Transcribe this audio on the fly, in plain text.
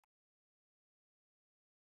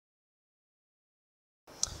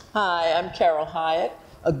Hi, I'm Carole Hyatt,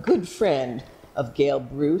 a good friend of Gail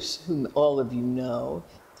Bruce, whom all of you know.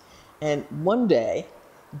 And one day,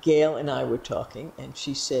 Gail and I were talking, and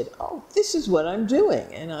she said, "Oh, this is what I'm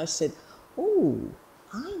doing." And I said, "Oh,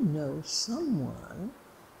 I know someone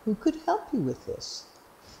who could help you with this."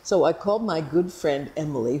 So I called my good friend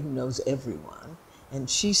Emily, who knows everyone, and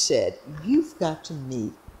she said, "You've got to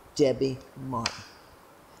meet Debbie Martin."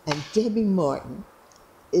 And Debbie Martin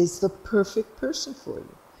is the perfect person for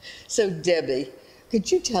you. So Debbie,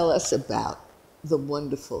 could you tell us about the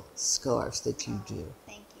wonderful scarves that you do?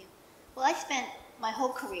 Thank you. Well, I spent my whole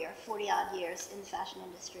career, 40-odd years, in the fashion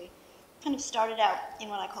industry. Kind of started out in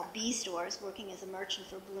what I call bee stores, working as a merchant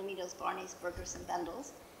for Bloomingdale's, Barney's, Burgers, and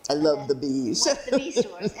Bendels. I love the bees. The bee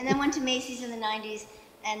stores. And then went to Macy's in the 90s.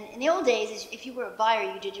 And in the old days, if you were a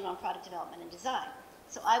buyer, you did your own product development and design.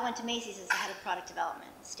 So I went to Macy's as the head of product development,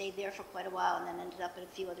 stayed there for quite a while, and then ended up at a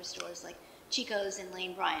few other stores like Chico's and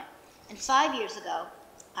Lane Bryant. And 5 years ago,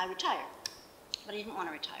 I retired. But I didn't want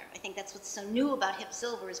to retire. I think that's what's so new about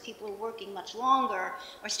HipSilver is people are working much longer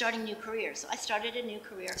or starting new careers. So I started a new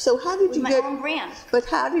career. So how did you my own brand. But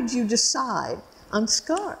how did you decide on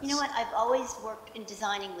scarves? You know what? I've always worked in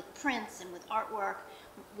designing with prints and with artwork.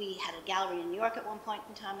 We had a gallery in New York at one point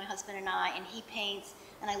in time, my husband and I, and he paints,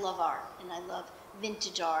 and I love art, and I love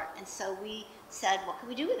vintage art. And so we said, what can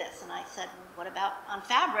we do with this? And I said, what about on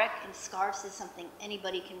fabric? And scarves is something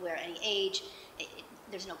anybody can wear, any age.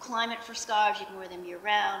 There's no climate for scarves, you can wear them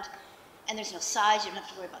year-round, and there's no size, you don't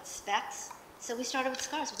have to worry about specs. So we started with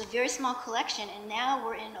scarves with a very small collection, and now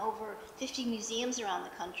we're in over 50 museums around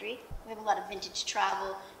the country. We have a lot of vintage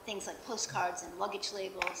travel, things like postcards and luggage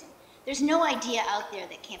labels, and there's no idea out there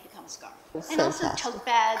that can't become a scarf. And also tote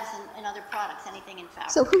bags and other products, anything in fabric.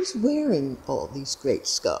 So who's wearing all these great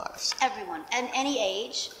scarves? Everyone, and any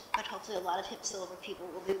age, but hopefully a lot of HipSilver people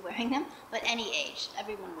will be wearing them, but any age,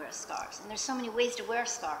 everyone wears scarves. And there's so many ways to wear a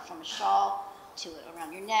scarf, from a shawl to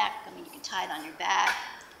around your neck. I mean, you can tie it on your bag.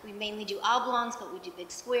 We mainly do oblongs, but we do big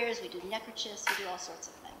squares, we do neckerchiefs, we do all sorts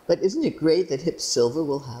of things. But isn't it great that HipSilver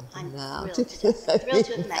will have them now? I'm thrilled to have met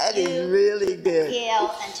you, that is really good.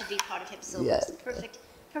 Gail, and to be part of HipSilver. Yes. It's the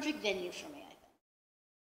perfect venue for me.